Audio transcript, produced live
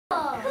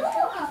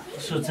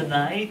So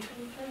tonight,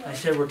 I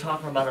said we're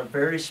talking about a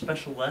very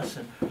special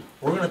lesson.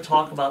 We're going to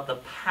talk about the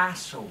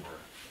Passover.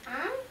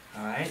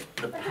 All right?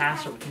 The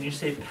Passover. Can you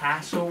say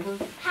Passover?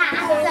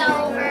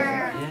 Passover.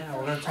 Yeah,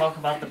 we're going to talk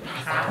about the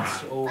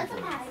Passover.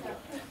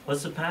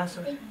 What's the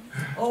Passover?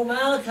 Oh,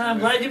 Malachi, I'm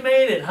glad you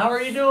made it. How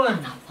are you doing?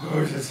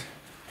 Moses,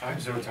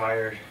 I'm so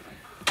tired.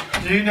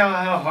 Do you know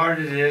how hard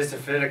it is to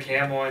fit a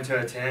camel into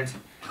a tent?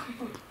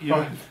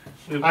 I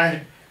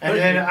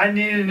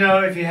need to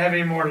know if you have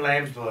any more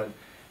lamb's blood.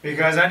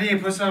 Because I need to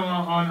put some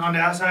on the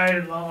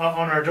outside,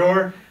 on our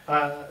door,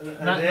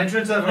 the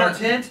entrance of our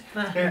tent.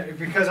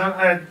 Because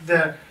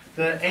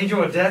the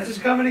angel of death is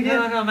coming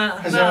again. No,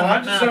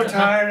 I'm just so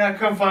tired, I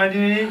couldn't find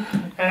any.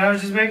 And I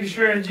was just making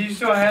sure that you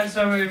still had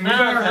some. We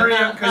better hurry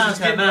up because it's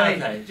getting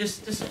late.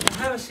 Just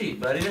have a seat,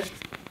 buddy.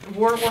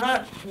 We're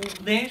not.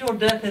 The angel of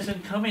death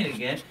isn't coming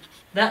again.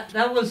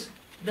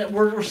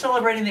 We're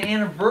celebrating the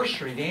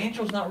anniversary. The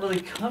angel's not really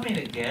coming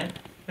again.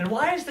 And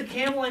why is the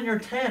camel in your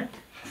tent?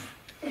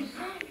 I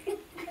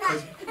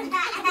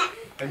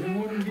didn't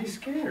want to be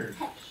scared.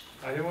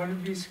 I didn't want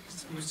to be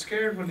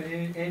scared when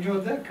the angel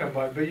of death come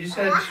by. But you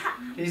said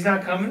he's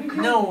not coming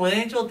again? No, the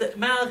angel of death.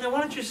 Malachi,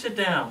 why don't you sit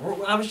down?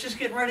 I was just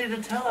getting ready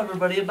to tell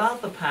everybody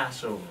about the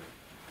Passover.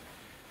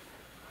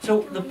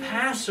 So the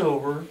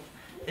Passover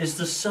is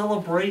the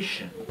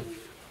celebration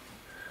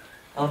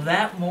of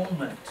that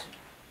moment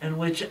in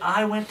which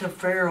I went to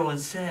Pharaoh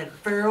and said,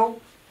 Pharaoh,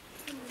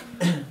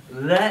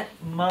 let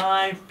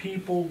my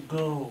people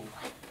go.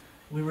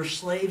 We were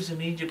slaves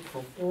in Egypt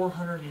for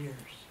 400 years.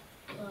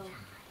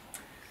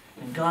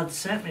 And God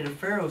sent me to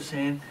Pharaoh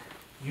saying,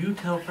 you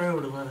tell Pharaoh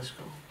to let us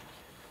go.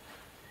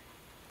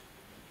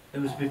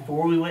 It was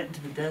before we went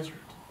into the desert.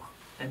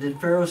 And did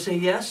Pharaoh say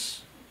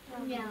yes?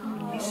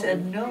 No. He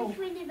said no.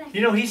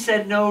 You know, he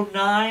said no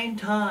 9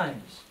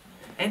 times.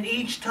 And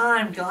each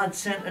time God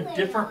sent a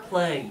different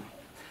plague.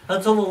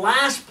 Until the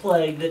last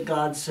plague that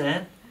God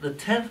sent, the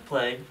 10th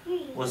plague,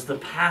 was the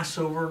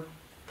Passover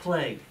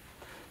plague.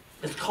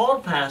 It's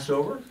called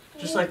Passover,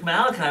 just like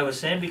Malachi was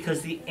saying,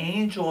 because the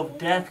angel of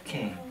death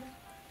came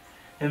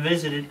and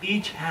visited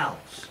each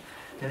house.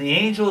 And the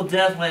angel of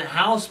death went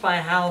house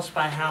by house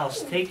by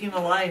house, taking the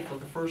life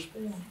of the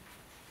firstborn.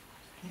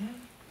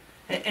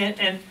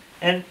 Yeah.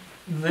 And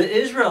the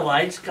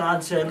Israelites,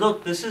 God said,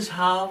 look, this is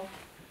how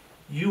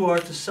you are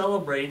to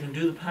celebrate and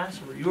do the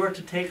Passover. You are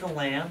to take a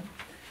lamb,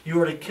 you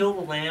are to kill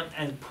the lamb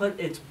and put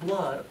its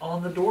blood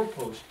on the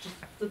doorpost, just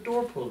the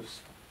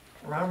doorpost,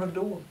 around the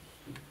door.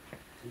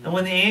 And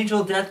when the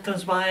angel of death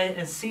comes by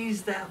and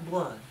sees that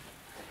blood,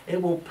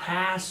 it will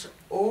pass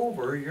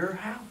over your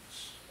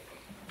house.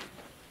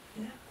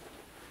 Yeah.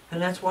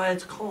 And that's why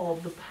it's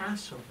called the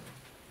Passover.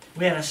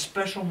 We had a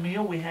special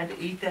meal we had to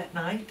eat that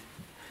night.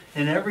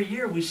 And every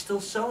year we still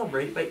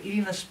celebrate by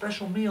eating a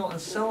special meal and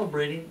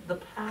celebrating the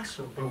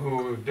Passover.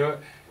 Ooh, do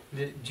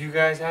you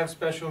guys have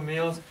special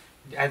meals?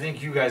 I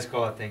think you guys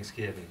call it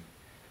Thanksgiving.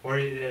 Or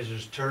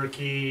there's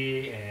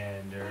turkey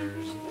and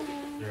there's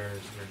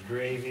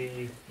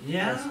gravy.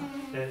 Yeah.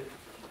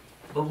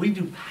 But we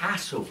do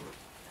Passover.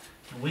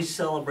 And we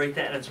celebrate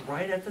that. And it's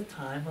right at the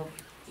time of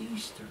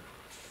Easter.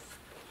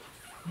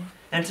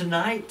 And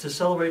tonight, to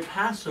celebrate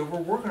Passover,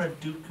 we're going to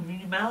do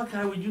communion.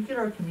 Malachi, would you get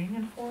our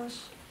communion for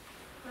us?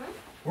 Huh?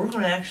 We're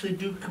going to actually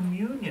do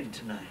communion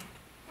tonight.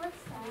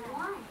 What's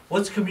that?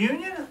 What's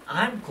communion?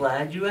 I'm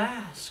glad you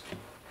asked.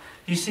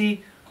 You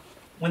see,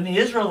 when the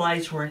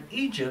Israelites were in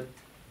Egypt,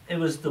 it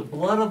was the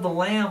blood of the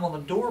lamb on the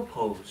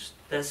doorpost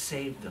that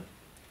saved them.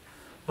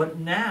 But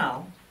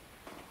now,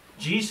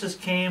 Jesus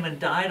came and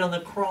died on the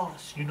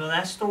cross. You know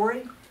that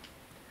story?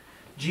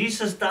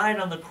 Jesus died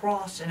on the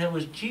cross, and it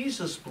was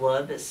Jesus'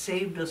 blood that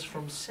saved us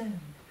from sin.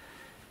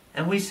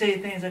 And we say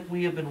things like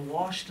we have been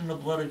washed in the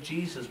blood of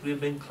Jesus. We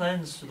have been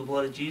cleansed through the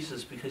blood of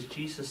Jesus because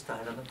Jesus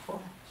died on the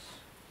cross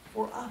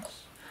for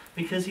us.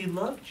 Because he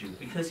loved you.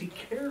 Because he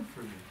cared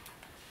for you.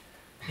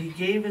 He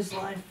gave his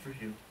life for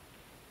you.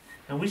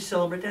 And we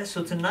celebrate that.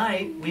 So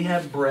tonight we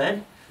have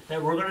bread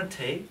that we're going to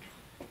take.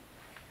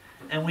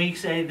 And we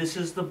say this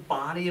is the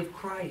body of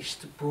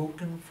Christ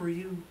broken for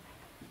you.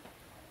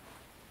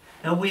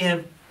 And we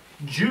have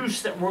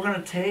juice that we're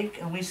going to take.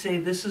 And we say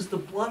this is the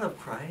blood of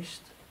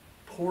Christ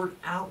poured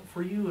out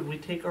for you. And we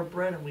take our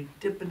bread and we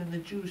dip it in the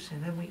juice.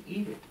 And then we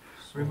eat it.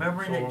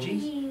 Remembering that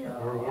Jesus...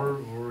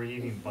 We're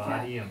eating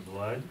body and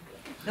blood?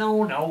 No,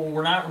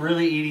 we're not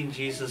really eating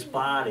Jesus'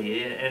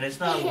 body, and it's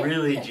not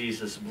really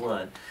Jesus'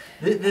 blood.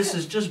 This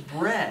is just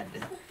bread,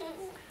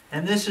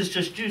 and this is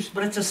just juice,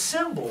 but it's a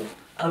symbol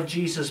of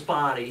Jesus'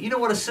 body. You know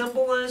what a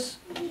symbol is?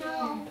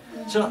 No.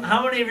 So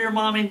how many of your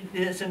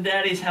mommies and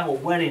daddies have a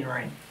wedding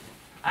ring?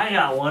 I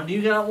got one. Do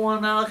you got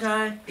one,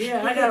 Malachi?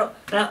 Yeah, I got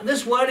a... Now,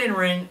 this wedding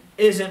ring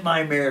isn't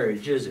my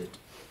marriage, is it?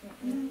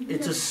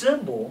 It's a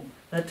symbol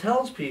that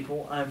tells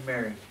people I'm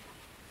married.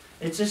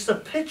 It's just a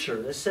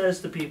picture that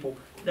says to people,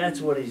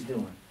 that's what he's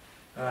doing.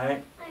 All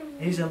right?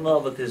 He's in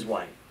love with his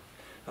wife.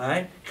 All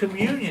right?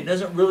 Communion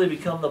doesn't really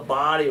become the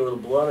body or the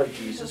blood of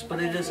Jesus,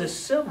 but it is a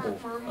symbol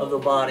of the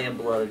body and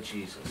blood of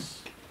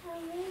Jesus.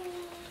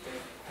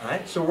 All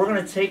right? So we're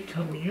going to take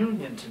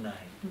communion tonight.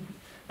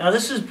 Now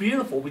this is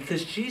beautiful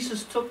because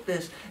Jesus took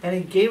this and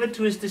he gave it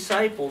to his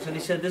disciples and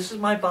he said, this is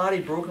my body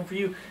broken for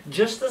you.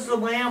 Just as the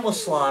lamb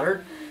was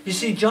slaughtered. You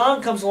see,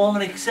 John comes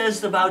along and he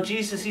says about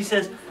Jesus, he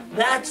says,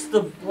 that's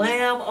the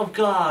Lamb of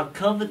God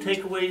come to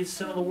take away the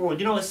sin of the world.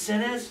 You know what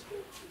sin is?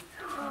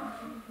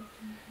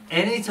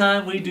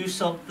 Anytime we do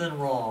something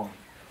wrong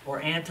or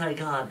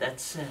anti-God,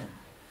 that's sin.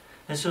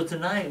 And so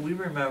tonight we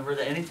remember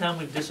that anytime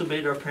we've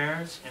disobeyed our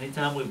parents,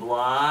 anytime we've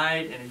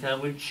lied, anytime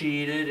we've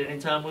cheated,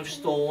 anytime we've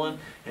stolen,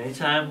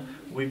 anytime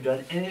we've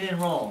done anything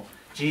wrong,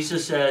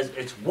 Jesus says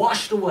it's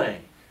washed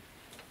away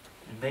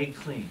and made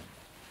clean.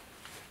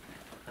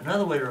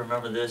 Another way to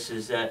remember this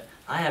is that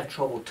I have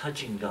trouble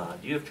touching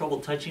God. Do you have trouble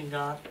touching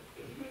God?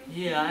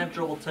 Yeah, I have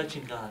trouble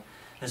touching God.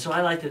 And so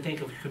I like to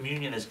think of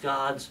communion as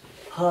God's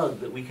hug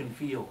that we can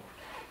feel.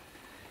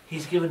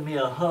 He's given me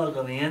a hug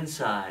on the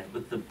inside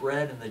with the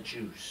bread and the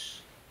juice.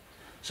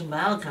 So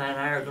Malachi and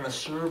I are going to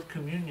serve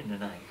communion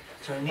tonight.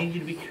 So I need you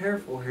to be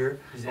careful here.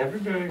 Is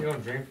everybody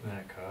going to drink from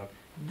that cup?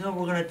 No,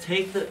 we're going to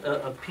take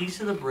a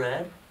piece of the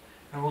bread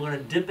and we're going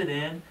to dip it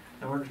in.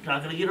 And we're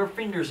not going to get our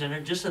fingers in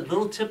it, just a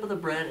little tip of the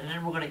bread, and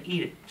then we're going to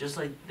eat it, just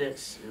like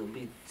this. It'll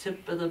be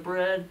tip of the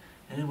bread,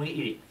 and then we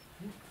eat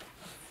it.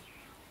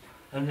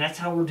 And that's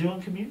how we're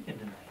doing communion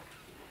tonight.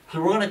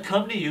 So we're going to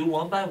come to you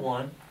one by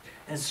one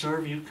and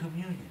serve you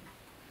communion.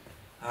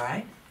 All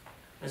right?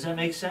 Does that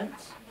make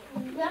sense?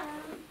 Yeah.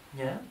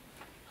 Yeah?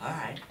 All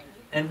right.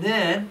 And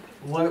then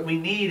what we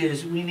need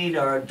is we need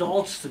our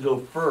adults to go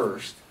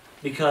first,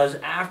 because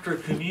after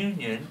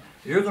communion,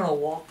 you're going to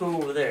walk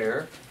over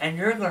there and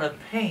you're going to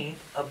paint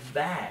a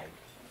bag.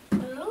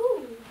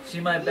 Ooh.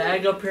 See my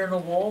bag up here on the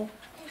wall?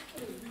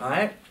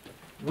 Alright?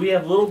 We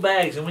have little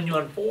bags, and when you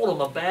unfold them,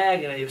 a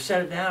bag, and you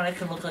set it down, it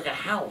can look like a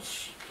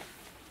house.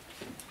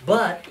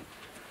 But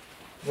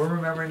we're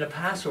remembering the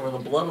Passover, the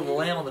blood of the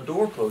lamb on the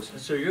doorpost. And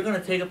so you're going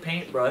to take a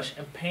paintbrush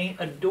and paint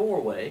a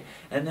doorway,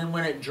 and then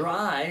when it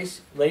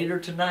dries later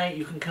tonight,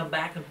 you can come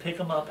back and pick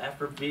them up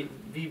after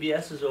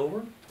VBS is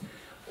over.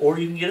 Or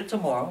you can get it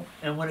tomorrow,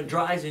 and when it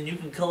dries, then you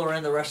can color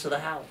in the rest of the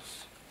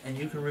house. And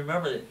you can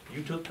remember that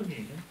you took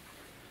communion,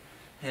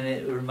 and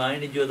it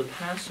reminded you of the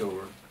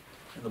Passover.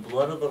 And the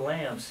blood of the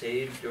Lamb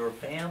saved your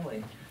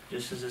family,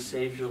 just as it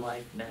saves your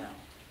life now.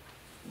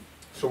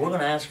 So we're going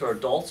to ask our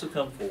adults to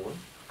come forward,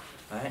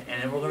 right?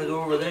 And then we're going to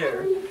go over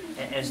there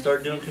and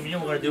start doing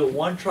communion. We're going to do it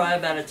one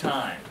tribe at a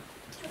time,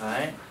 all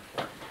right?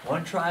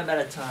 One tribe at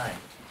a time.